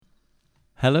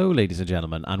Hello, ladies and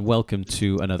gentlemen, and welcome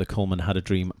to another Coleman Had a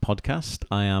Dream podcast.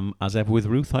 I am, as ever, with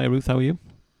Ruth. Hi, Ruth. How are you?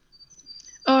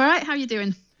 All right. How are you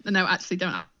doing? No, actually,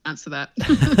 don't answer that.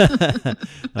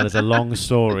 That is a long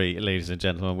story, ladies and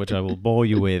gentlemen, which I will bore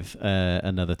you with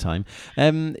another time.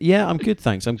 Yeah, I'm good,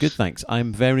 thanks.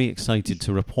 I'm very excited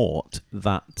to report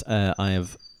that I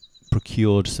have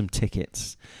procured some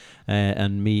tickets.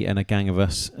 And me and a gang of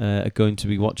us are going to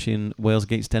be watching Wales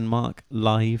against Denmark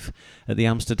live at the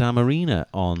Amsterdam Arena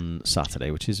on Saturday,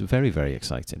 which is very, very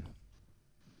exciting.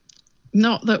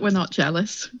 Not that we're not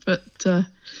jealous, but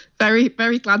very,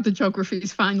 very glad the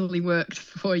geography's finally worked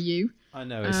for you. I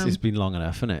know, it's been long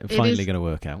enough, isn't it? Finally going to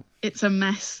work out. It's a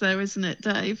mess, though, isn't it,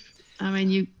 Dave? I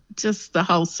mean, the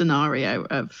whole scenario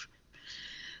of...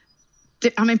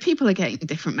 I mean, people are getting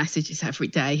different messages every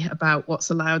day about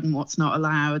what's allowed and what's not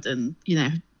allowed, and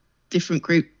different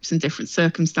groups and different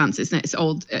circumstances. And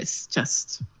it's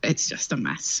just a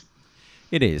mess.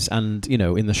 It is, and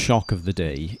in the shock of the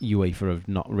day, UEFA have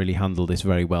not really handled this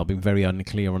very well. Been very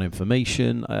unclear on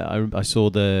information. I saw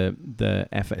the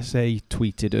FSA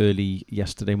tweeted early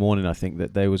yesterday morning, I think,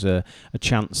 that there was a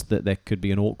chance that there could be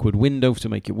an awkward window to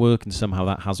make it work, and somehow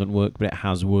that hasn't worked, but it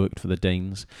has worked for the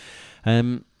Danes.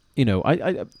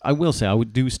 I will say I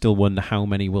do still wonder how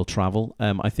many will travel.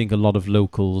 I think a lot of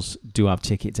locals do have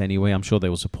tickets anyway. I'm sure they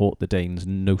will support the Danes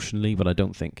notionally, but I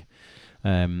don't think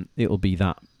it'll be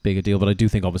that big a deal. But I do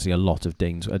think obviously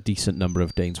a decent number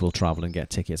of Danes will travel and get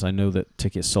tickets. I know that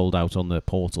tickets sold out on the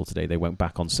portal today. They went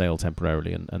back on sale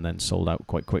temporarily and then sold out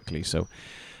quite quickly. So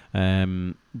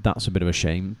that's a bit of a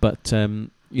shame. But,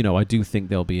 I do think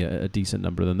there'll be a decent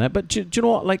number of them there. But do you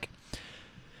know what,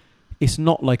 it's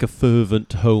not like a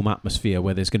fervent home atmosphere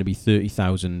where there's going to be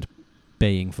 30,000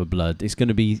 baying for blood. It's going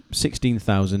to be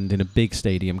 16,000 in a big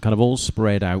stadium, kind of all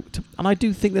spread out. And I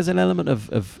do think there's an element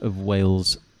of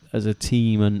Wales as a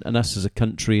team and us as a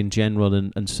country in general,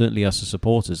 and certainly us as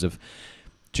supporters of,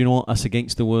 do you know what, us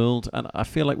against the world. And I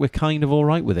feel like we're kind of all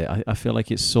right with it. I feel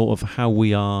like it's sort of how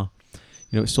we are.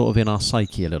 It's sort of in our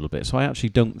psyche a little bit. So I actually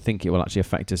don't think it will actually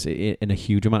affect us in a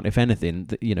huge amount. If anything,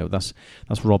 that's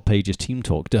Rob Page's team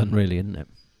talk done, really, isn't it?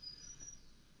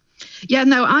 Yeah,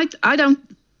 no, I don't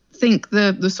think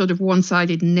the sort of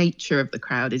one-sided nature of the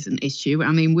crowd is an issue.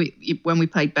 I mean, when we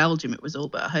played Belgium, it was all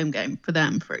but a home game for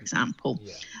them, for example.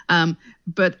 Yeah.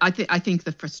 But I think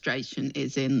the frustration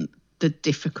is in the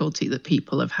difficulty that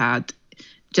people have had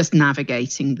just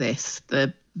navigating this,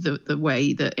 the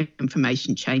way that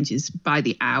information changes by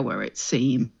the hour, it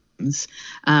seems,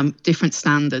 different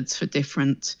standards for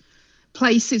different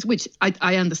places, which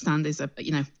I understand is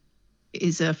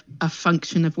a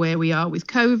function of where we are with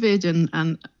COVID,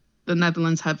 and the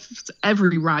Netherlands have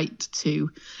every right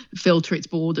to filter its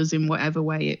borders in whatever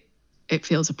way it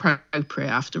feels appropriate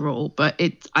after all. But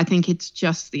I think it's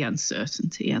just the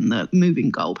uncertainty, and the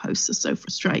moving goalposts are so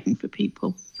frustrating for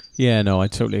people. Yeah, no, I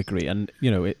totally agree. And,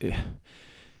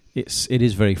 it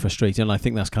is very frustrating, and I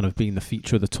think that's kind of been the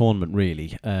feature of the tournament,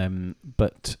 really.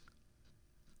 But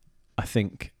I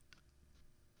think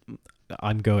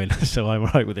I'm going, so I'm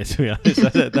right with it, to be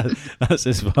honest. That's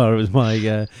as far as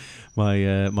my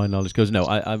knowledge goes. No,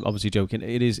 I'm obviously joking.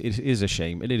 It is a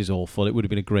shame, and it is awful. It would have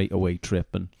been a great away trip,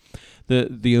 and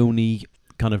the only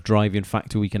kind of driving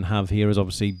factor we can have here is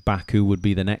obviously Baku would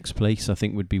be the next place. I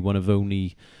think would be one of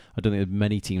only... I don't think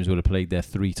many teams would have played there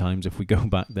 3 times if we go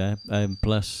back there.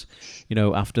 Plus,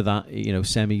 after that,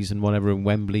 semis and whatever in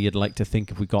Wembley, you'd like to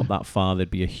think if we got that far, there'd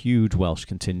be a huge Welsh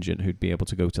contingent who'd be able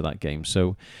to go to that game.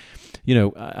 So,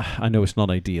 I know it's not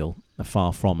ideal,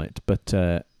 far from it, but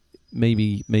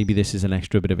maybe this is an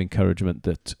extra bit of encouragement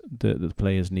that the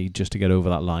players need just to get over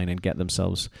that line and get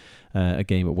themselves a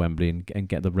game at Wembley and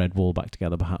get the red wall back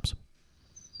together, perhaps.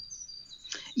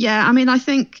 Yeah, I mean, I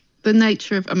think...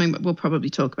 we'll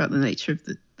probably talk about the nature of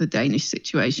the Danish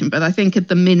situation, but I think at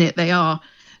the minute they are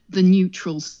the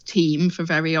neutral team for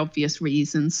very obvious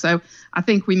reasons. So I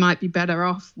think we might be better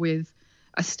off with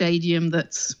a stadium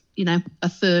that's, a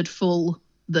third full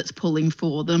that's pulling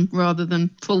for them rather than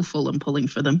full and pulling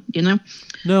for them,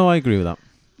 No, I agree with that.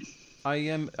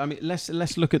 I mean,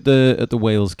 let's look at the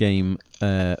Wales game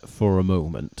for a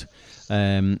moment.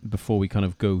 Before we kind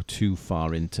of go too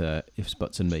far into ifs,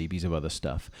 buts and maybes of other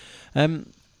stuff.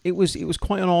 It was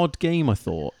quite an odd game, I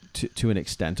thought, to an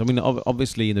extent. I mean,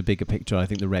 obviously in the bigger picture, I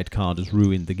think the red card has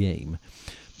ruined the game.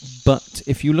 But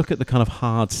if you look at the kind of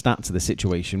hard stats of the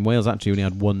situation, Wales actually only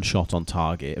had 1 shot on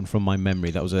target, and from my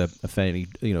memory, that was a fairly,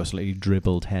 slightly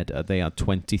dribbled header. They had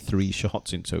 23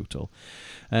 shots in total.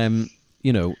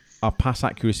 Our pass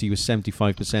accuracy was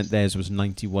 75%, theirs was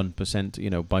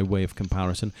 91%, by way of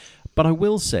comparison. But I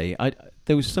will say,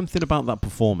 there was something about that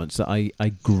performance that I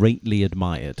greatly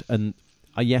admired. And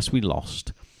yes, we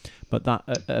lost, but that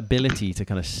ability to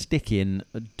kind of stick in,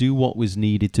 do what was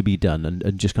needed to be done,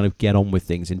 and just kind of get on with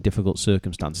things in difficult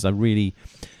circumstances. I really,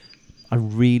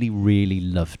 really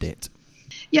loved it.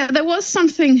 Yeah, there was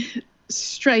something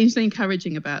strangely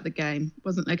encouraging about the game,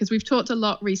 wasn't there? Because we've talked a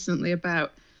lot recently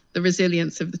about the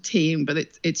resilience of the team, but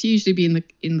it's usually been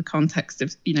in the context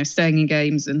of, you know, staying in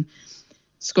games and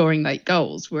scoring late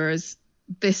goals, whereas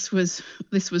this was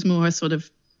more a sort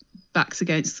of backs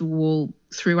against the wall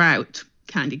throughout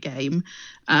kind of game.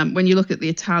 When you look at the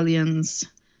Italians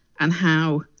and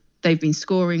how they've been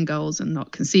scoring goals and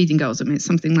not conceding goals, I mean, it's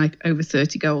something like over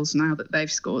 30 goals now that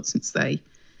they've scored since they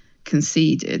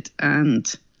conceded,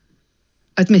 and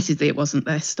admittedly it wasn't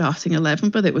their starting 11,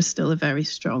 but it was still a very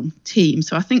strong team.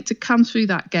 So I think to come through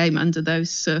that game under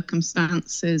those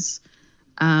circumstances,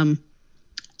 and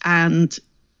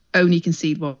only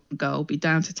concede one goal, be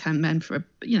down to 10 men for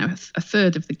a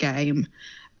third of the game,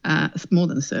 more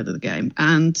than a third of the game,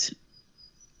 and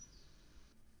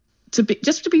to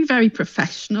be very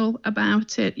professional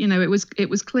about it. You know, it was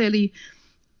clearly,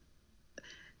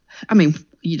 I mean,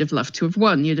 you'd have loved to have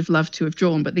won, you'd have loved to have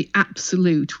drawn, but the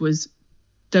absolute was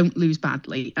don't lose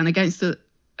badly. And against an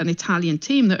Italian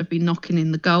team that have been knocking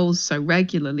in the goals so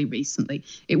regularly recently,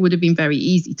 it would have been very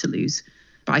easy to lose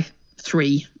by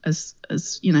 3, as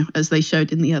you know, as they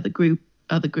showed in the other group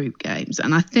games.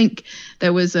 And I think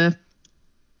there was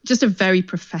just a very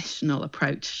professional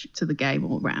approach to the game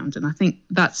all round, and I think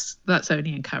that's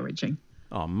only encouraging.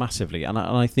 Oh, massively. And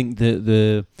I think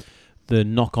the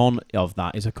knock on of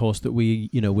that is, of course, that we're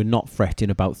not fretting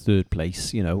about third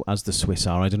place, you know, as the Swiss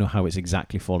are. I don't know how it's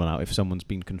exactly fallen out, if someone's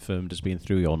been confirmed as being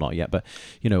through or not yet, but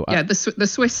you know, the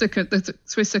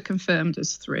Swiss are confirmed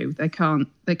as through. They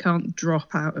can't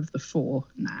drop out of the 4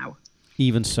 now.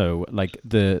 Even so, like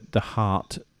the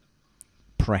heart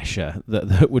pressure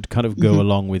that would kind of go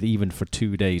along with, even for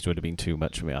 2 days, would have been too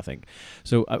much for me, I think.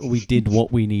 So we did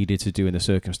what we needed to do in the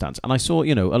circumstance. And I saw,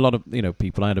 you know, a lot of, you know,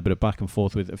 people, I had a bit of back and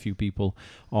forth with a few people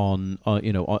on,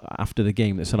 after the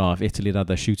game that said, if Italy had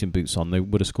their shooting boots on, they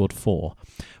would have scored 4.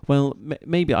 Well,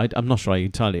 maybe, I'm not sure I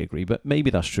entirely agree, but maybe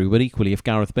that's true. But equally, if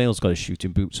Gareth Bale's got his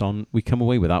shooting boots on, we come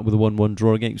away with that, with a 1-1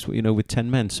 draw against, you know, with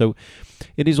 10 men. So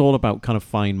it is all about kind of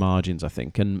fine margins, I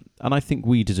think. And I think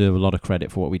we deserve a lot of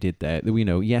credit for what we did there. We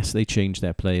know, yes, they changed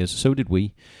their players. So did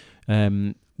we.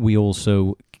 We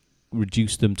also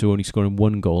reduced them to only scoring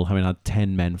 1 goal, having had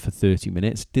 10 men for 30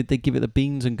 minutes. Did they give it the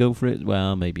beans and go for it?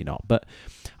 Well, maybe not. But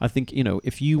I think, you know,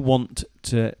 if you want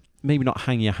to maybe not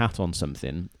hang your hat on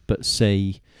something, but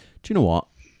say, do you know what?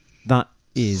 That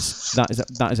is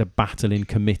a battling,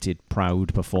 committed,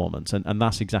 proud performance. And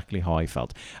that's exactly how I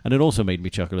felt. And it also made me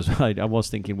chuckle as well. I was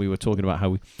thinking, we were talking about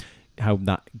how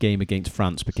that game against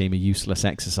France became a useless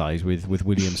exercise with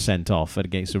Williams sent off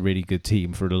against a really good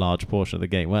team for a large portion of the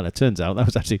game. Well, it turns out that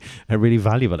was actually a really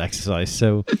valuable exercise.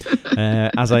 So,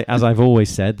 as I've always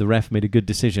said, the ref made a good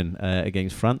decision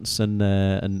against France,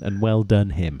 and well done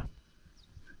him.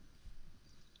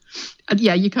 And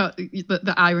yeah, you can't.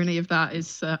 The irony of that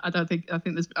is, I think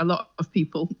there's a lot of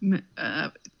people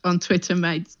on Twitter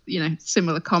made, you know,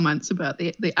 similar comments about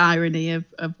the irony of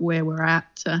where we're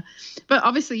at. But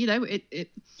obviously, you know,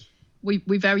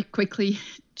 we very quickly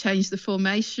changed the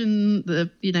formation.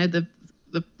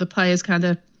 The players kind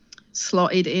of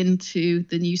slotted into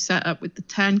the new setup with the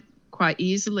 10 quite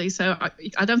easily. So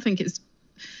I don't think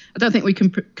we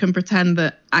can pretend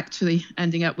that actually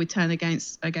ending up with 10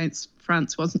 against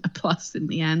France wasn't a plus in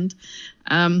the end.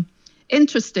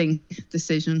 Interesting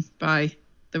decision by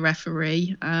the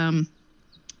referee. I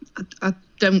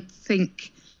don't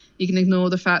think you can ignore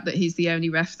the fact that he's the only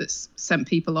ref that's sent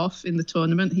people off in the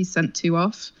tournament. He's sent 2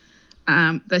 off.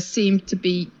 There seemed to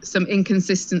be some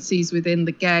inconsistencies within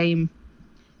the game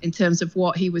in terms of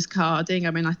what he was carding.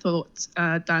 I mean, I thought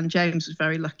Dan James was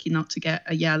very lucky not to get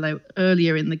a yellow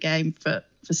earlier in the game for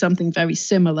something very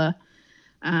similar.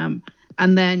 And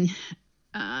then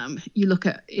you look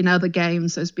at, in other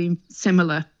games, there's been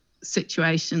similar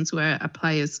situations where a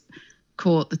player's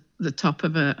caught the top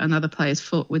of another player's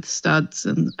foot with studs,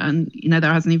 and you know,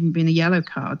 there hasn't even been a yellow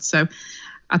card. So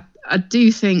I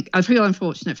do think, I feel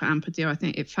unfortunate for Ampadu. I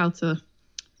think it felt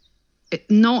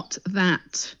not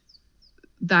that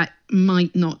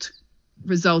might not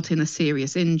result in a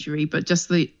serious injury, but just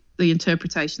the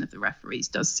interpretation of the referees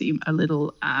does seem a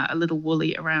little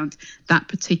woolly around that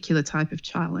particular type of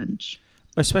challenge.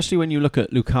 Especially when you look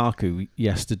at Lukaku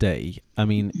yesterday. I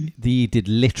mean, he did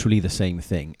literally the same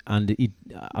thing, and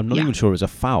I'm not even sure it was a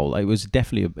foul. It was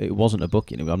definitely it wasn't a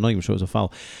booking. I'm not even sure it was a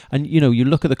foul. And you know, you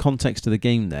look at the context of the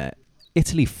game there.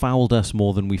 Italy fouled us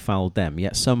more than we fouled them,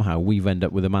 yet somehow we've ended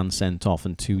up with a man sent off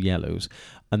and 2 yellows,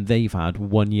 and they've had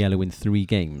 1 yellow in 3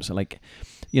 games. Like,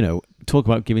 talk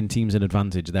about giving teams an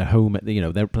advantage. They're home at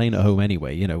they're playing at home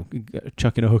anyway.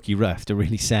 Chucking a hooky ref to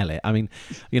really sell it. I mean,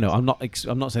 I'm not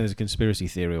saying there's a conspiracy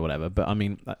theory or whatever, but I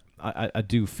mean, I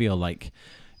do feel like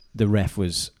the ref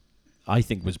was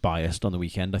biased on the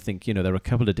weekend. I think, there were a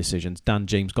couple of decisions. Dan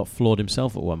James got floored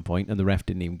himself at one point, and the ref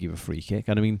didn't even give a free kick.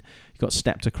 And I mean, he got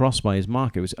stepped across by his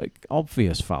marker. It was an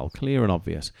obvious foul, clear and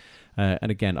obvious.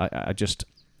 And again, I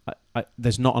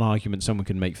there's not an argument someone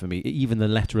can make for me. Even the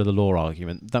letter of the law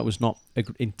argument, that was not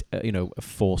a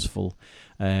forceful.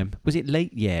 Was it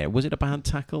late? Yeah. Was it a bad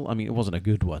tackle? I mean, it wasn't a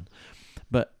good one,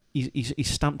 but he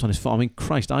stamped on his foot. I mean,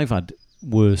 Christ, I've had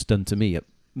worse done to me at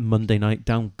Monday night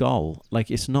down goal.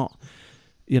 Like, it's not,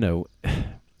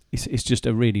 it's just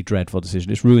a really dreadful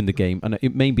decision. It's ruined the game, and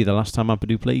it may be the last time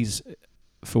Ampadu plays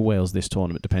for Wales this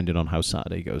tournament, depending on how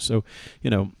Saturday goes. So,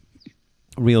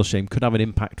 real shame. Could have an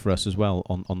impact for us as well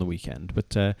on the weekend.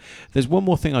 But there's one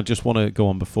more thing I just want to go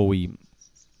on before we...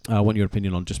 I want your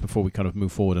opinion on, just before we kind of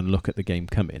move forward and look at the game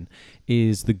coming,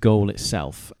 is the goal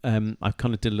itself. I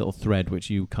kind of did a little thread which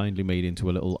you kindly made into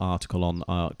a little article on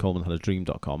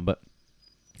ColemanHadADream.com, but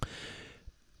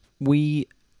we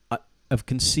have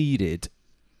conceded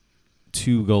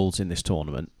 2 goals in this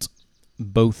tournament.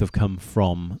 Both have come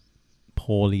from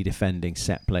poorly defending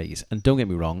set plays. And don't get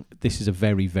me wrong, this is a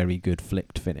very, very good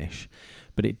flicked finish.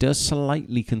 But it does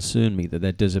slightly concern me that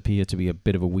there does appear to be a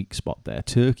bit of a weak spot there.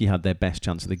 Turkey had their best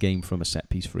chance of the game from a set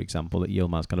piece, for example, that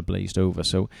Yilmaz kind of blazed over.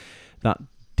 So that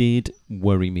did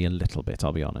worry me a little bit,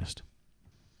 I'll be honest.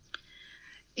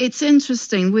 It's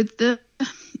interesting with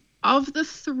of the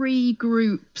 3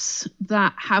 groups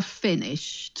that have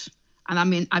finished, and I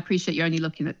mean, I appreciate you're only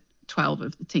looking at 12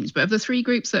 of the teams, but of the 3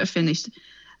 groups that have finished,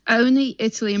 only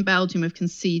Italy and Belgium have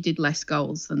conceded less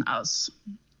goals than us.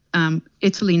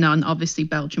 Italy none, obviously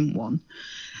Belgium 1.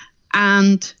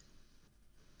 And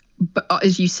but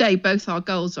as you say, both our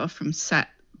goals are from set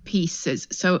pieces.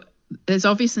 So there's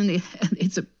obviously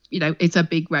it's a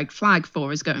big red flag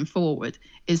for us going forward,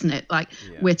 isn't it? Like,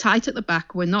 we're tight at the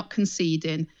back, we're not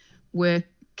conceding, we're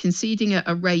conceding at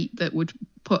a rate that would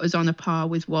put us on a par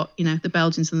with what the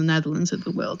Belgians and the Netherlands of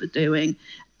the world are doing.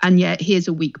 And yet here's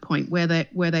a weak point where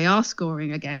they are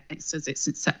scoring against us.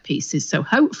 It's set pieces. So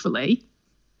hopefully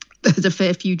there's a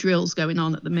fair few drills going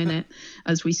on at the minute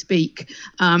as we speak,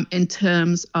 in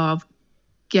terms of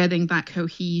getting that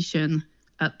cohesion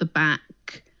at the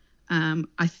back.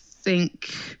 I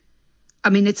think,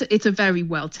 it's a very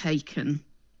well taken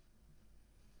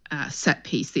set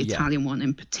piece, the Italian one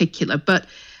in particular. But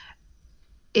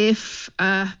if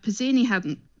Pizzini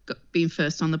hadn't been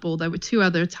first on the ball, there were 2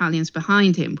 other Italians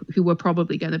behind him who were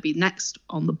probably going to be next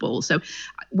on the ball. So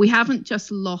we haven't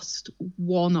just lost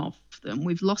one of them,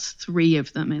 we've lost 3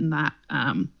 of them in that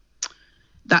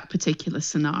particular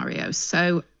scenario.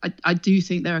 So I do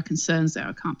think there are concerns there.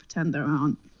 I can't pretend there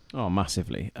aren't. Oh,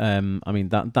 massively.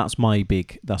 That's my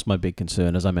big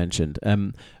concern, as I mentioned.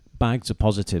 Bags of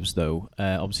positives, though.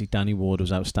 Obviously, Danny Ward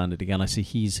was outstanding again. I see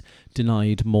he's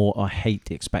denied more. I hate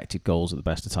the expected goals at the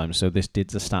best of times, so the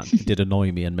stat did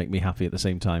annoy me and make me happy at the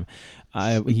same time.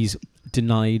 He's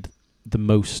denied the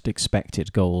most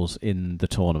expected goals in the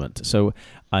tournament. So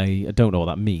I don't know what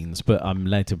that means, but I'm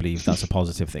led to believe that's a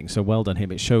positive thing. So well done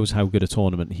him. It shows how good a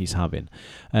tournament he's having.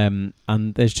 And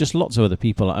there's just lots of other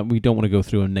people. We don't want to go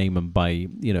through and name them by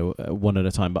one at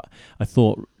a time, but I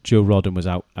thought Joe Rodden was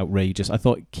outrageous. I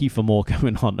thought Kiefer Moore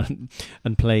coming on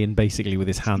and playing basically with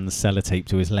his hands sellotape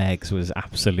to his legs was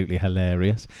absolutely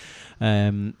hilarious.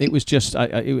 It was just,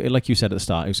 like you said at the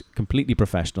start, it was completely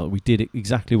professional. We did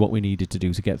exactly what we needed to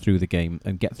do to get through the game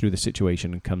and get through the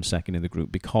situation and come second in the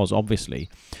group, because obviously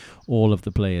all of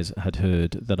the players had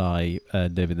heard that I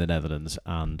live in the Netherlands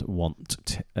and wanted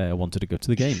to go to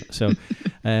the game. So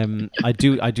I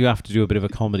do have to do a bit of a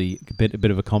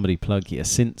comedy plug here.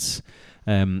 Since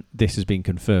this has been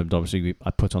confirmed, obviously I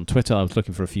put on Twitter, I was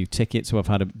looking for a few tickets, so I've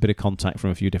had a bit of contact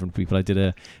from a few different people. I did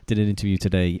an interview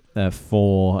today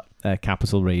for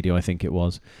Capital Radio, I think it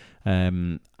was,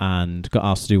 and got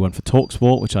asked to do one for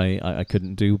TalkSport, which I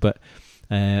couldn't do, but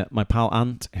my pal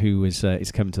Ant, who is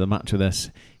coming to the match with us,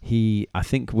 I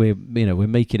think we're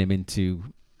making him into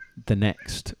the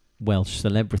next Welsh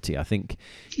celebrity. I think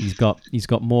he's got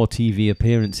more TV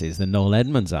appearances than Noel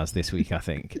Edmonds has this week. I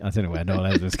think. I don't know where Noel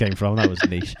Edmonds came from. That was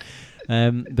niche.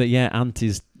 But yeah, Ant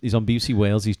is on BBC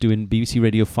Wales. He's doing BBC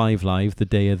Radio 5 Live the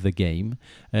day of the game.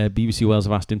 BBC Wales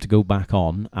have asked him to go back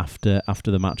on after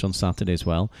the match on Saturday as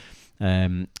well.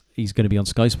 He's going to be on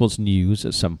Sky Sports News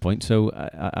at some point. So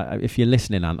if you're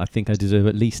listening, Ant, I think I deserve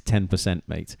at least 10%,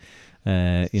 mate.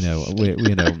 tagging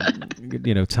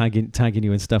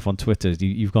you and stuff on Twitter.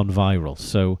 You've gone viral.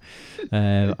 So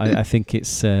I think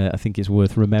it's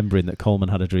worth remembering that Coleman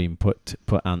Had a Dream put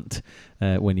Ant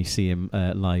when you see him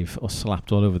live or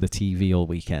slapped all over the TV all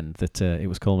weekend. That it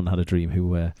was Coleman Had a Dream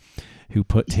who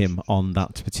put him on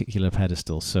that particular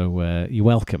pedestal. So you're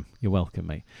welcome,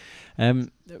 mate.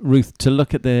 Ruth, to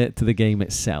look at the game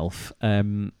itself,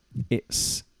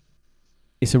 it's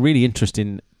a really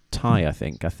interesting tie. I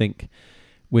think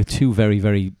we're two very,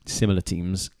 very similar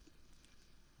teams,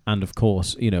 and of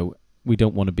course, we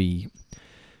don't want to be,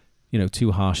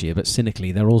 too harsh here, but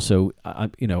cynically, they're also, I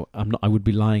would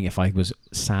be lying if I was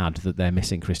sad that they're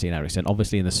missing Christian Eriksen.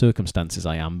 Obviously, in the circumstances,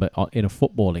 I am, but in a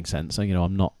footballing sense,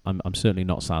 I'm not. I'm certainly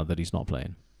not sad that he's not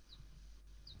playing.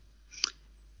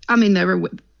 I mean,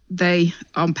 they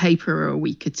on paper are a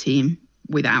weaker team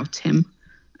without him.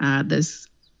 There's,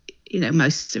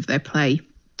 most of their play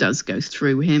does go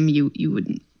through him. You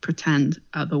wouldn't pretend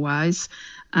otherwise.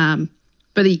 But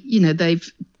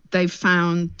they've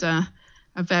found a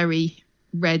very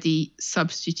ready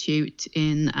substitute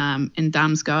in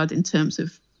Damsgaard in terms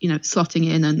of slotting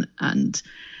in and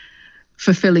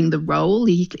fulfilling the role.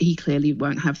 He clearly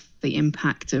won't have the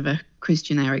impact of a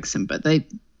Christian Eriksen, but they've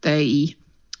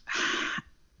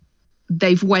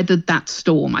weathered that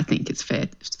storm. I think it's fair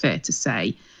to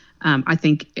say. I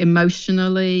think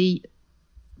emotionally,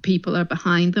 people are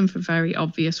behind them for very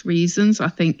obvious reasons. I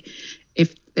think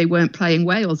if they weren't playing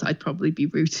Wales, I'd probably be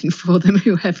rooting for them,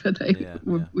 whoever they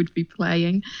would be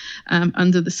playing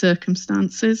under the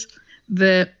circumstances.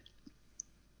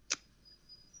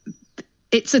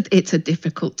 It's a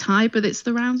difficult tie, but it's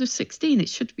the round of 16. It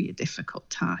should be a difficult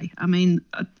tie. I mean,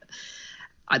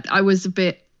 I was a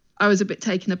bit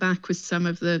taken aback with some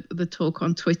of the talk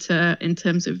on Twitter in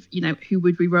terms of, who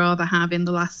would we rather have in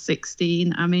the last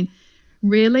 16? I mean,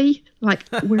 really? Like,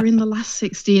 we're in the last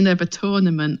 16 of a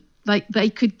tournament. Like, they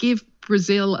could give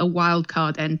Brazil a wild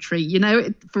card entry,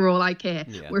 for all I care.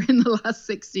 Yeah. We're in the last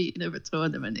 16 of a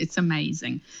tournament. It's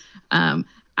amazing. And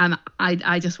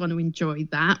I just want to enjoy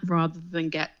that rather than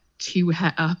get too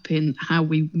het up in how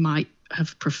we might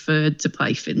have preferred to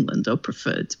play Finland or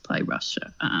preferred to play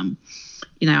Russia. I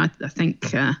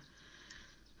think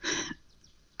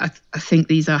I think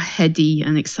these are heady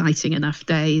and exciting enough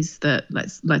days that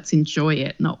let's enjoy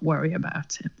it, not worry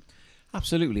about it.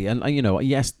 Absolutely, and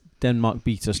yes, Denmark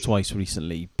beat us twice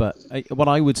recently, but what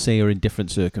I would say are in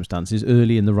different circumstances.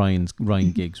 Early in the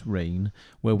Ryan Giggs reign,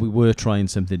 where we were trying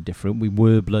something different, we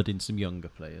were blooding some younger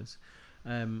players.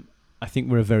 I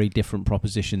think we're a very different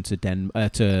proposition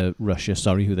to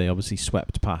Russia. Who they obviously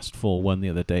swept past 4-1 the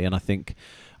other day, and I think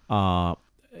are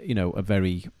a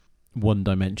very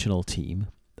one-dimensional team.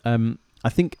 I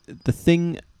think the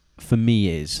thing for me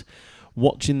is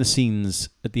watching the scenes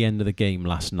at the end of the game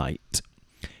last night.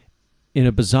 In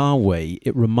a bizarre way,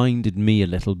 it reminded me a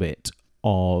little bit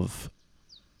of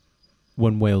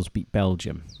when Wales beat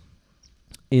Belgium.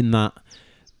 In that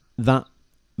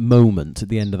moment at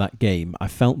the end of that game, I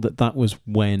felt that was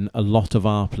when a lot of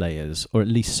our players, or at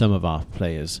least some of our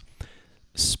players,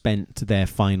 spent their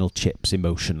final chips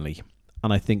emotionally.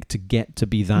 And I think to get to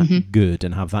be that good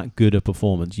and have that good a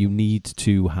performance, you need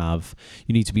to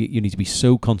be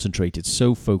so concentrated,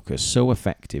 so focused, so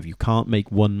effective. You can't make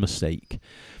one mistake.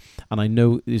 And I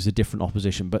know there's a different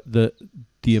opposition, but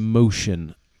the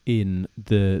emotion in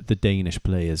the Danish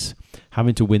players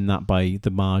having to win that by the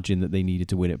margin that they needed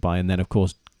to win it by, and then of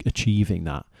course achieving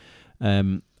that,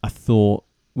 I thought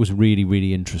was really,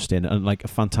 really interesting and like a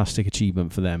fantastic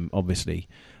achievement for them. Obviously,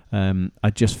 I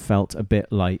just felt a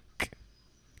bit like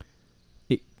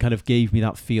it kind of gave me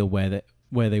that feel where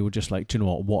they were just like, do you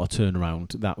know what a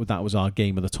turnaround, that was our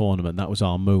game of the tournament, that was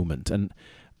our moment, and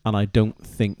I don't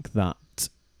think that.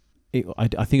 I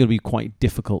think it'll be quite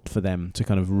difficult for them to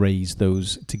kind of raise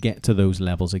those, to get to those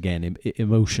levels again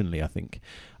emotionally. I think,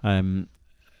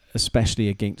 especially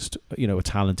against a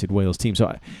talented Wales team.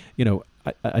 So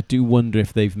I do wonder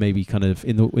if they've maybe kind of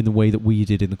in the way that we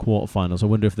did in the quarterfinals. I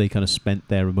wonder if they kind of spent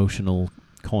their emotional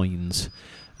coins.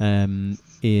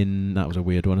 That was a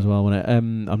weird one as well.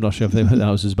 I'm not sure if that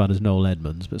was as bad as Noel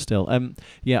Edmonds, but still,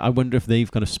 I wonder if they've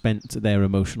kind of spent their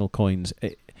emotional coins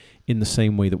in the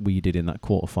same way that we did in that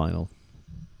quarterfinal.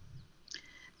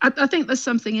 I think there's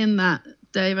something in that,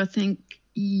 Dave. I think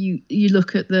you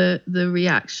look at the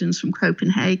reactions from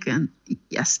Copenhagen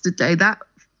yesterday. That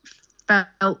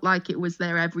felt like it was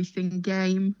their everything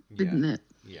game, didn't it?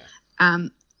 Yeah.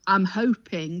 I'm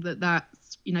hoping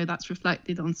that's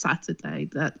reflected on Saturday,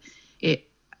 that it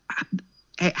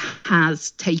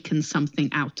has taken something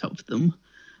out of them.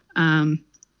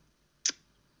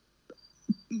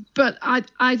 But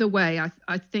either way,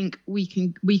 I think we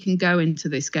can go into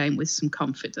this game with some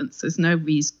confidence. There's no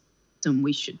reason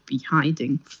we should be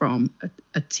hiding from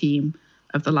a team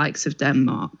of the likes of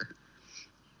Denmark.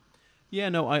 Yeah,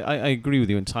 no, I agree with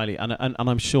you entirely, and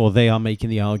I'm sure they are making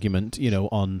the argument,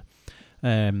 on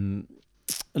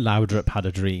Laudrup Had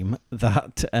a Dream,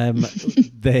 that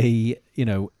they,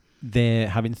 they're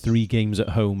having 3 games at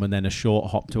home and then a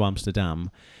short hop to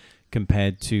Amsterdam,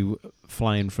 compared to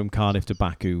flying from Cardiff to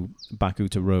Baku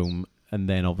to Rome, and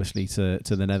then obviously to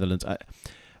the Netherlands.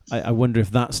 I wonder if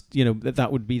that's, that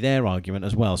would be their argument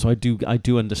as well. So I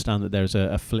do understand that there's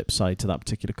a flip side to that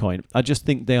particular coin. I just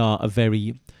think they're a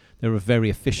very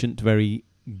efficient, very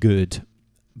good,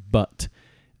 but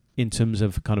in terms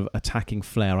of kind of attacking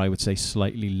flair, I would say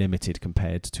slightly limited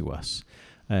compared to us.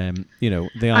 They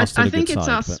are still a good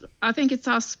side. I think it's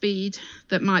our speed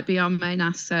that might be our main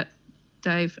asset,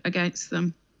 Dave, against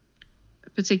them,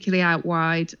 particularly out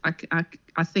wide.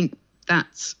 I think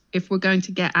that's, if we're going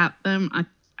to get at them,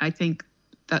 I think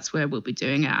that's where we'll be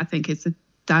doing it. I think it's a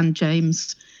Dan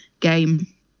James game.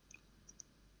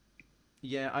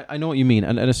 Yeah, I know what you mean,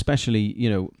 and especially,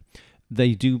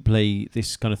 they do play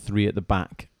this kind of 3 at the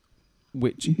back,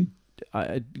 which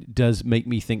does make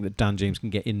me think that Dan James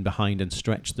can get in behind and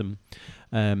stretch them.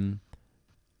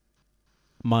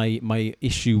 My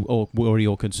issue or worry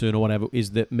or concern or whatever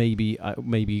is that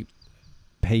maybe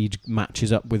Page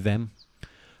matches up with them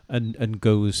and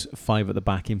goes 5 at the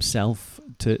back himself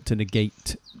to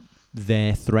negate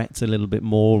their threats a little bit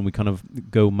more, and we kind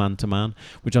of go man to man,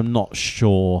 which I'm not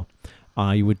sure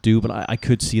I would do, but I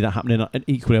could see that happening. And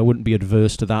equally, I wouldn't be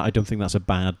adverse to that. I don't think that's a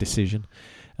bad decision.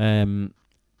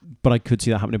 But I could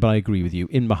see that happening. But I agree with you.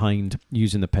 In behind,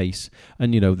 using the pace,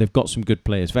 and they've got some good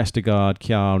players. Vestergaard,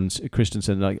 Kjær, and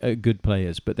Christensen, good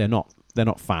players, but they're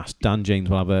not fast. Dan James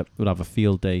will have a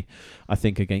field day, I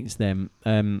think, against them.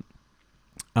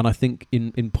 And I think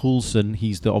in Poulsen,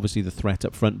 he's obviously the threat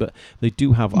up front, but they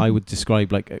do have, I would describe,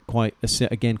 quite a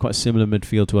similar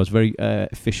midfield to us. Very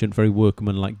efficient, very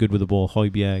workmanlike, good with the ball.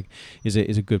 Højbjerg is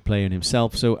a good player in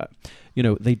himself. So,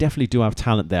 they definitely do have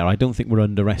talent there. I don't think we're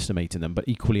underestimating them, but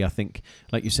equally, I think,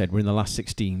 like you said, we're in the last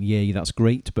 16. Yeah, that's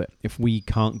great, but if we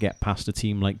can't get past a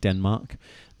team like Denmark,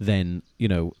 then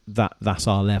that's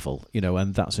our level.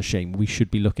 And that's a shame. We should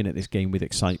be looking at this game with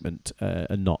excitement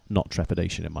and not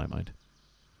trepidation, in my mind.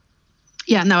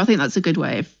 Yeah, no, I think that's a good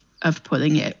way of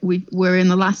putting it. We're in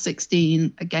the last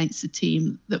 16 against a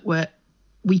team that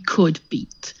we could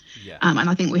beat, and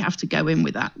I think we have to go in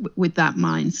with that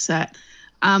mindset.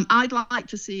 I'd like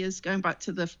to see us going back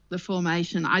to the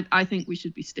formation. I think we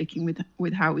should be sticking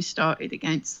with how we started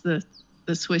against the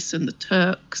Swiss and the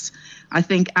Turks. I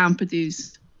think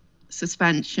Ampadu's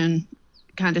suspension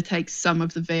kind of takes some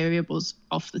of the variables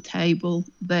off the table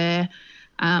there.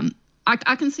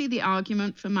 I can see the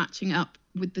argument for matching up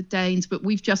with the Danes, but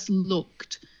we've just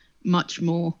looked much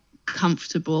more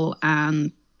comfortable,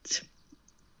 and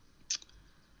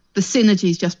the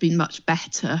synergy's just been much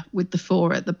better with the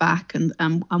 4 at the back, and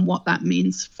what that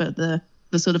means for the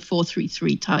sort of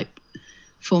 4-3-3 type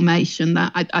formation.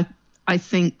 That I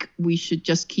think we should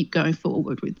just keep going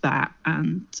forward with that,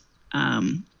 and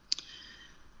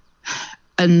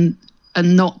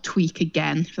not tweak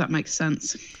again, if that makes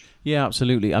sense. Yeah,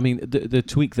 absolutely. I mean, the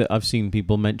tweak that I've seen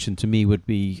people mention to me would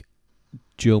be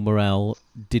Joe Morrell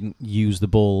didn't use the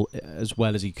ball as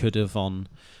well as he could have on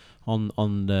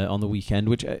the weekend,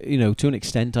 which to an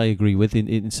extent I agree with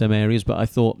in some areas. But I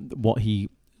thought what he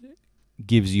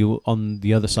gives you on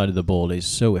the other side of the ball is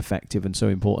so effective and so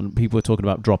important. People are talking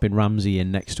about dropping Ramsey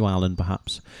in next to Allen,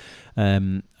 perhaps.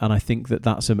 And I think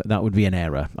that would be an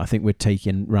error. I think we're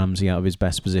taking Ramsey out of his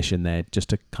best position there just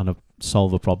to kind of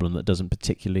solve a problem that doesn't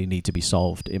particularly need to be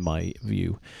solved, in my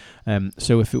view.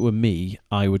 So if it were me,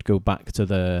 I would go back to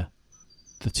the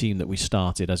team that we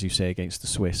started, as you say, against the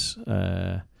Swiss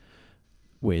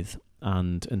with,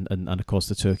 and of course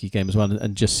the Turkey game as well,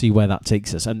 and just see where that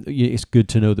takes us. And it's good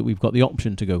to know that we've got the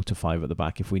option to go to 5 at the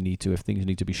back if we need to, if things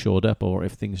need to be shored up or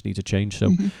if things need to change. So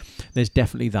there's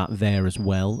definitely that there as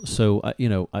well. So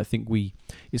I think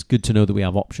it's good to know that we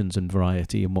have options and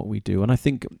variety in what we do. And I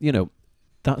think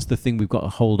that's the thing we've got to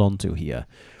hold on to here.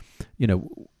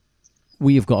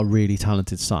 We have got a really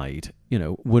talented side.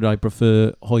 Would I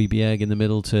prefer Højbjerg in the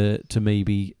middle to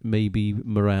maybe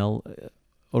Morrell?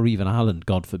 Or even Allen,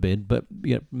 God forbid, but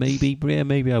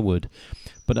maybe I would.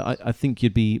 But I think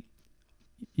you'd be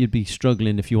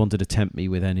struggling if you wanted to tempt me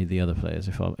with any of the other players,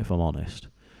 if I'm honest.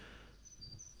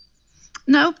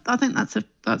 No, I think that's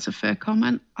a fair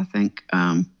comment. I think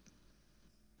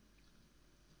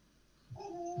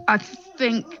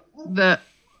that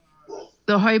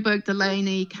the Højbjerg,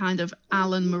 Delaney, kind of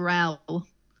Alan Morel,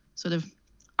 sort of.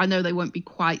 I know they won't be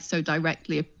quite so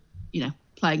directly,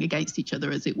 playing against each other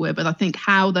as it were, but I think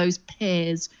how those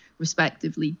pairs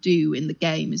respectively do in the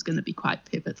game is going to be quite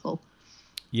pivotal.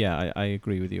 Yeah, I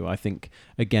agree with you. I think,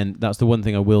 again, that's the one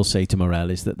thing I will say to Morel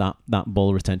is that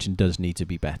ball retention does need to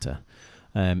be better.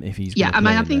 If he's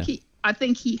I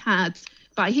think he had,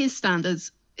 by his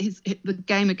standards, the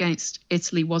game against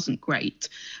Italy wasn't great,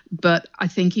 but I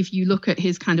think if you look at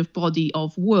his kind of body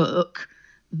of work,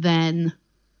 then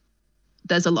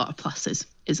there's a lot of pluses,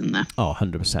 isn't there? Oh,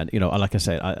 100%. Like I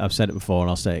said, I've said it before and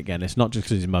I'll say it again. It's not just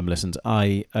because his mum listens.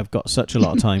 I've got such a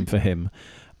lot of time for him.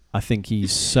 I think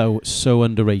he's so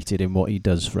underrated in what he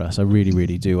does for us. I really,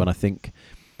 really do. And I think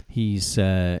he's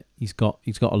got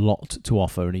a lot to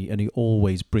offer, and he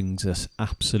always brings us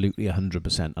absolutely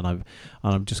 100%. And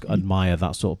I'm just admire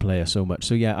that sort of player so much.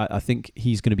 So yeah, I think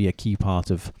he's going to be a key part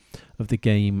of the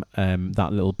game.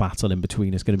 That little battle in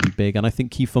between is going to be big, and I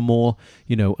think Kiefer Moore,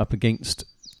 up against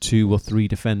 2 or 3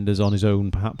 defenders on his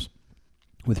own, perhaps,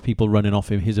 with people running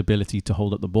off him, his ability to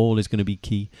hold up the ball is going to be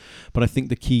key. But I think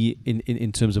the key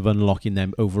in terms of unlocking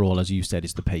them overall, as you said,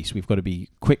 is the pace. We've got to be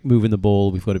quick moving the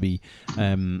ball. We've got to be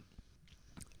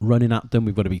running at them.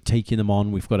 We've got to be taking them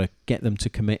on. We've got to get them to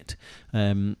commit.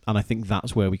 And I think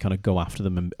that's where we kind of go after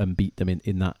them and beat them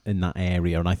in that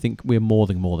area. And I think we're more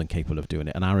than capable of doing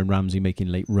it. And Aaron Ramsey making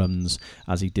late runs,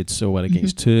 as he did so well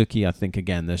against Turkey. I think,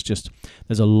 again,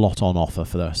 there's a lot on offer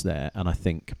for us there. And I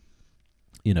think,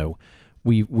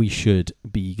 we should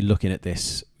be looking at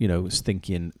this,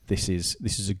 thinking this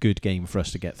is a good game for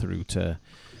us to get through to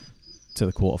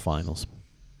the quarterfinals.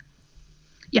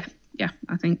 Yeah.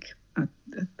 I think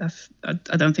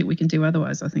I don't think we can do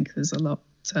otherwise. I think there's a lot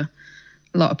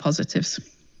of positives.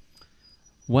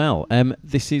 Well,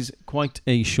 this is quite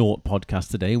a short podcast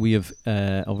today. We have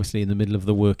obviously in the middle of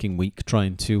the working week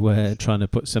trying to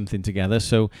put something together.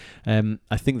 So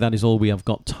I think that is all we have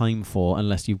got time for,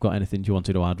 unless you've got anything you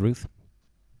wanted to add, Ruth.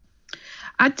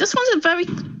 I just wanted very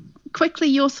quickly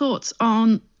your thoughts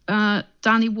on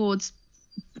Danny Ward's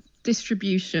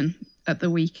distribution at the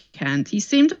weekend. He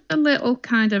seemed a little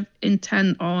kind of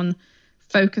intent on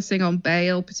focusing on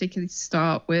Bale, particularly to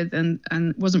start with, and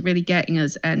wasn't really getting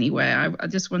us anywhere. I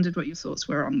just wondered what your thoughts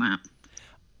were on that.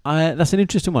 That's an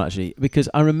interesting one, actually, because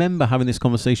I remember having this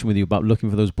conversation with you about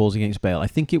looking for those balls against Bale. I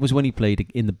think it was when he played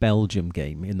in the Belgium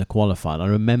game in the qualifier. I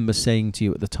remember saying to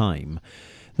you at the time,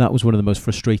 that was one of the most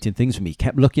frustrating things for me. He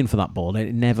kept looking for that ball and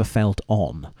it never felt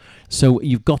on. So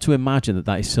you've got to imagine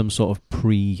that is some sort of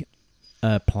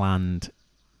planned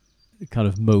kind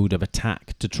of mode of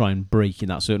attack to try and break in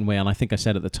that certain way. And I think I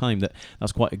said at the time that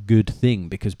that's quite a good thing,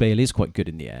 because Bale is quite good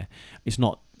in the air. It's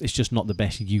just not the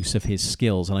best use of his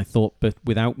skills. And I thought, but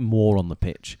without more on the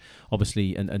pitch,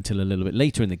 obviously, until a little bit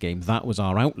later in the game, that was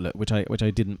our outlet, which I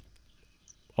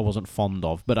wasn't fond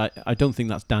of. But I don't think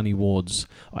that's Danny Ward's.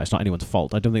 It's not anyone's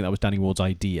fault. I don't think that was Danny Ward's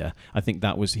idea. I think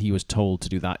that was, he was told to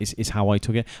do that. Is how I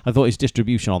took it. I thought his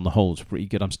distribution on the whole was pretty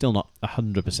good. I'm still not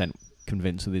 100%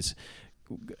 convinced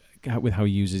with how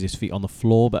he uses his feet on the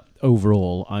floor, but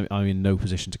overall, I'm in no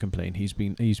position to complain. He's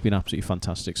been absolutely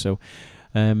fantastic. So,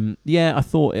 I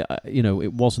thought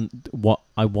it wasn't what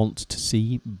I want to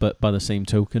see, but by the same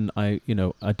token, I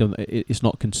don't. It's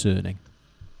not concerning.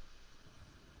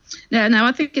 No,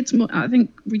 I think it's more. I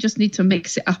think we just need to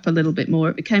mix it up a little bit more.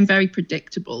 It became very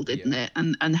predictable, didn't it?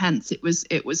 And hence it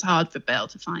was hard for Bale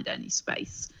to find any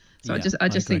space. So I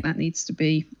just think that needs to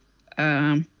be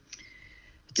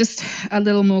just a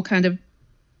little more kind of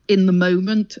in the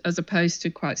moment, as opposed to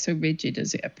quite so rigid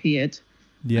as it appeared.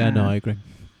 I agree.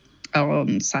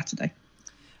 On Saturday.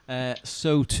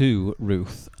 So too,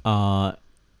 Ruth, our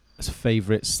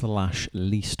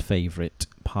favourite/least favourite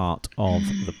part of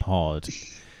the pod.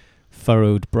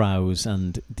 Furrowed brows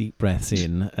and deep breaths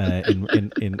in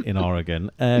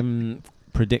Oregon.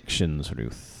 Predictions,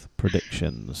 Ruth.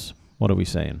 Predictions. What are we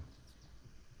saying?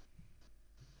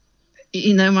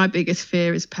 My biggest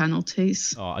fear is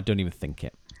penalties. Oh, I don't even think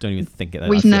it.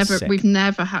 We've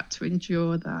never had to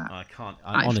endure that. I can't.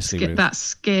 Honestly, Ruth, that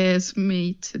scares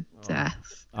me to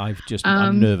death.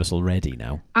 I'm nervous already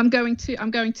now. I'm going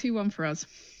 2-1 for us.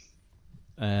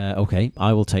 Okay,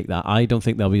 I will take that. I don't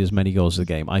think there'll be as many goals in the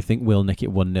game. I think we'll nick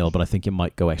it 1-0, but I think it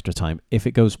might go extra time. If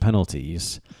it goes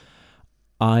penalties,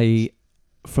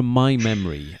 from my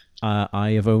memory,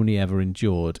 I have only ever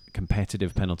endured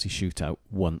competitive penalty shootout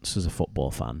once as a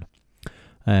football fan.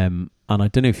 And I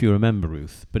don't know if you remember,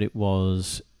 Ruth, but it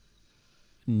was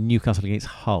Newcastle against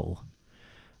Hull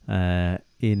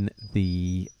in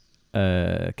the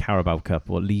Carabao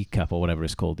Cup or League Cup or whatever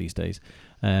it's called these days.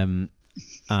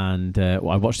 and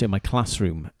I watched it in my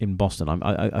classroom in Boston.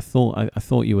 I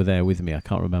thought you were there with me. I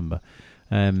can't remember.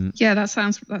 Yeah, that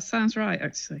sounds right,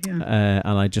 actually. Yeah.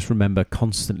 And I just remember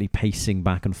constantly pacing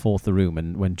back and forth the room,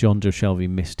 and when John Joe Shelby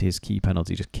missed his key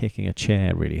penalty, just kicking a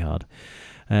chair really hard.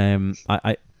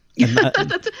 You've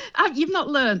not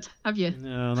learnt, have you?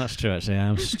 No, that's true. Actually,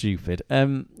 I'm stupid.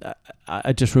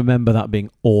 I just remember that being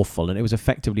awful, and it was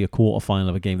effectively a quarter final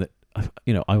of a game that I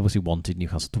obviously wanted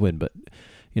Newcastle to win, but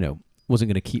wasn't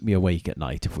going to keep me awake at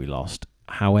night if we lost.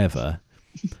 However,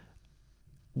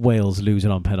 Wales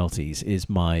losing on penalties is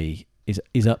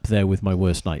up there with my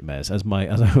worst nightmares. As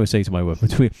I always say to my work,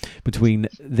 between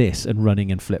this and running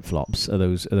in flip flops,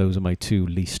 those are my two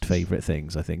least favourite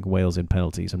things. I think Wales in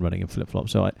penalties and running in flip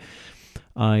flops. So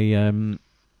I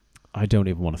don't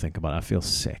even want to think about it. I feel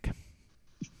sick.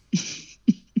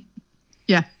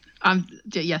 Yeah.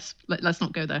 Yes. Let's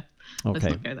not go there.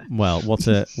 Okay. Well, what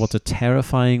a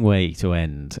terrifying way to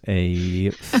end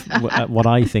what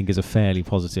I think is a fairly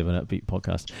positive and upbeat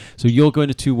podcast. So you're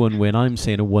going to 2-1 win. I'm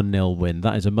saying a 1-0 win.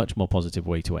 That is a much more positive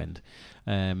way to end.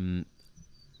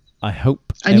 I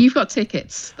hope. And you've got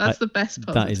tickets. That's the best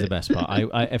part. That is the best part.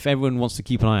 If everyone wants to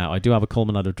keep an eye out, I do have a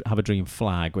Coleman Have a Dream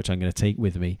flag, which I'm going to take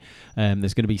with me.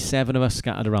 There's going to be 7 of us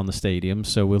scattered around the stadium,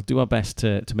 so we'll do our best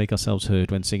to make ourselves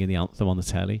heard when singing the anthem on the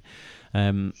telly.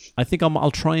 I think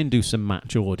I'll try and do some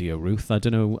match audio, Ruth. I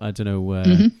don't know. I don't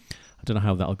know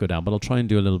how that'll go down, but I'll try and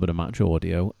do a little bit of match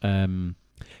audio.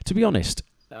 To be honest,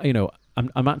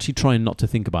 I'm actually trying not to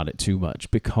think about it too much,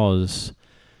 because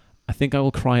I think I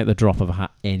will cry at the drop of a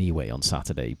hat anyway on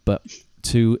Saturday. But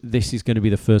this is going to be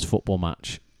the first football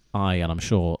match and I'm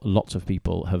sure lots of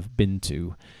people have been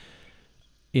to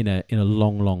in a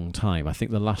long time. I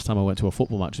think the last time I went to a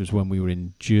football match was when we were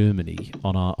in Germany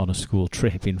on a school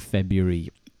trip in February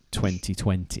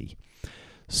 2020.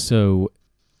 So,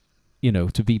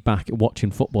 to be back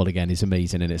watching football again is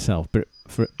amazing in itself. But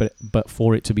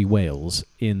for it to be Wales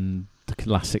in the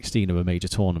last 16 of a major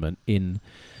tournament in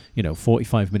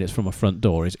 45 minutes from a front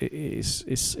door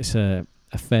is a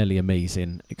fairly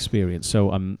amazing experience.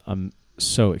 So I'm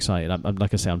so excited. I'm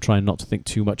like I say, I'm trying not to think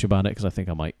too much about it, because I think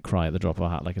I might cry at the drop of a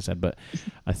hat, like I said. But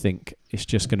I think it's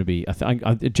just going to be.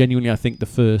 I genuinely, I think the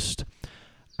first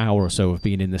hour or so of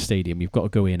being in the stadium, you've got to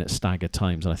go in at staggered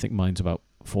times, and I think mine's about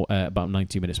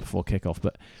 90 minutes before kickoff.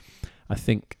 But I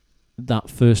think that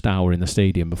first hour in the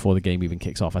stadium before the game even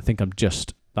kicks off, I think I'm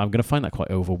going to find that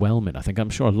quite overwhelming. I'm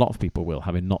sure a lot of people will,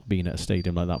 having not been at a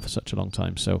stadium like that for such a long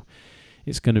time. So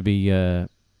it's going to be.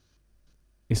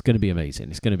 It's going to be amazing.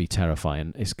 It's going to be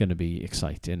terrifying. It's going to be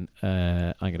exciting.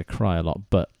 I'm going to cry a lot,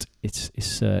 but it's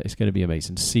going to be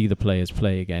amazing. To see the players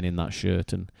play again in that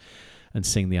shirt and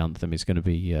sing the anthem is going to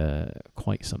be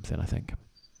quite something, I think.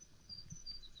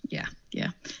 Yeah.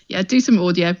 Do some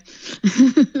audio.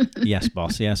 Yes,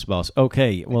 boss.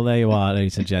 Okay, well, there you are,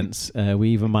 ladies and gents. We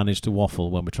even managed to waffle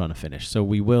when we're trying to finish, so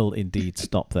we will indeed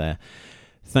stop there.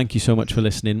 Thank you so much for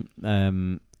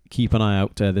listening. Keep an eye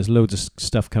out. There's loads of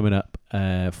stuff coming up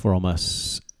from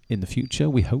us in the future,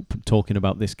 we hope, talking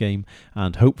about this game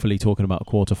and hopefully talking about a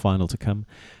quarter-final to come.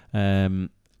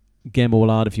 Game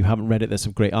Award, if you haven't read it, there's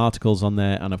some great articles on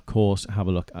there, and of course have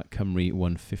a look at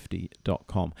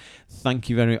Cymru150.com. Thank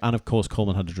you very much, and of course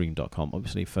ColemanHadADream.com,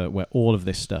 obviously, for where all of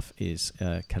this stuff is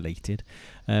collated.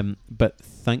 But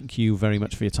thank you very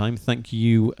much for your time. Thank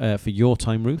you for your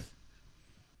time, Ruth.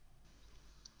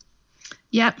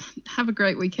 Yep. Have a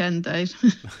great weekend, Dave.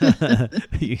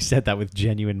 You said that with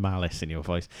genuine malice in your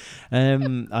voice.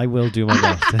 I will do my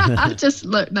best.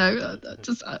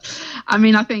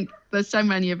 I think there's so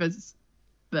many of us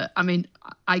that,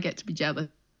 I get to be jealous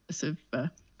of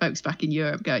folks back in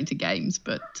Europe going to games,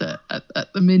 but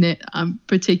at the minute, I'm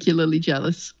particularly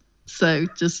jealous. So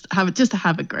just have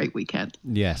a great weekend.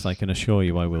 Yes, I can assure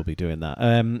you I will be doing that.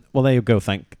 Well, there you go.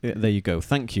 Thank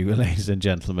you, ladies and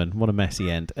gentlemen. What a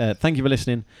messy end. Thank you for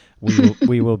listening.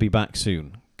 We will be back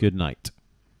soon. Good night.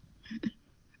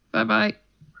 Bye-bye.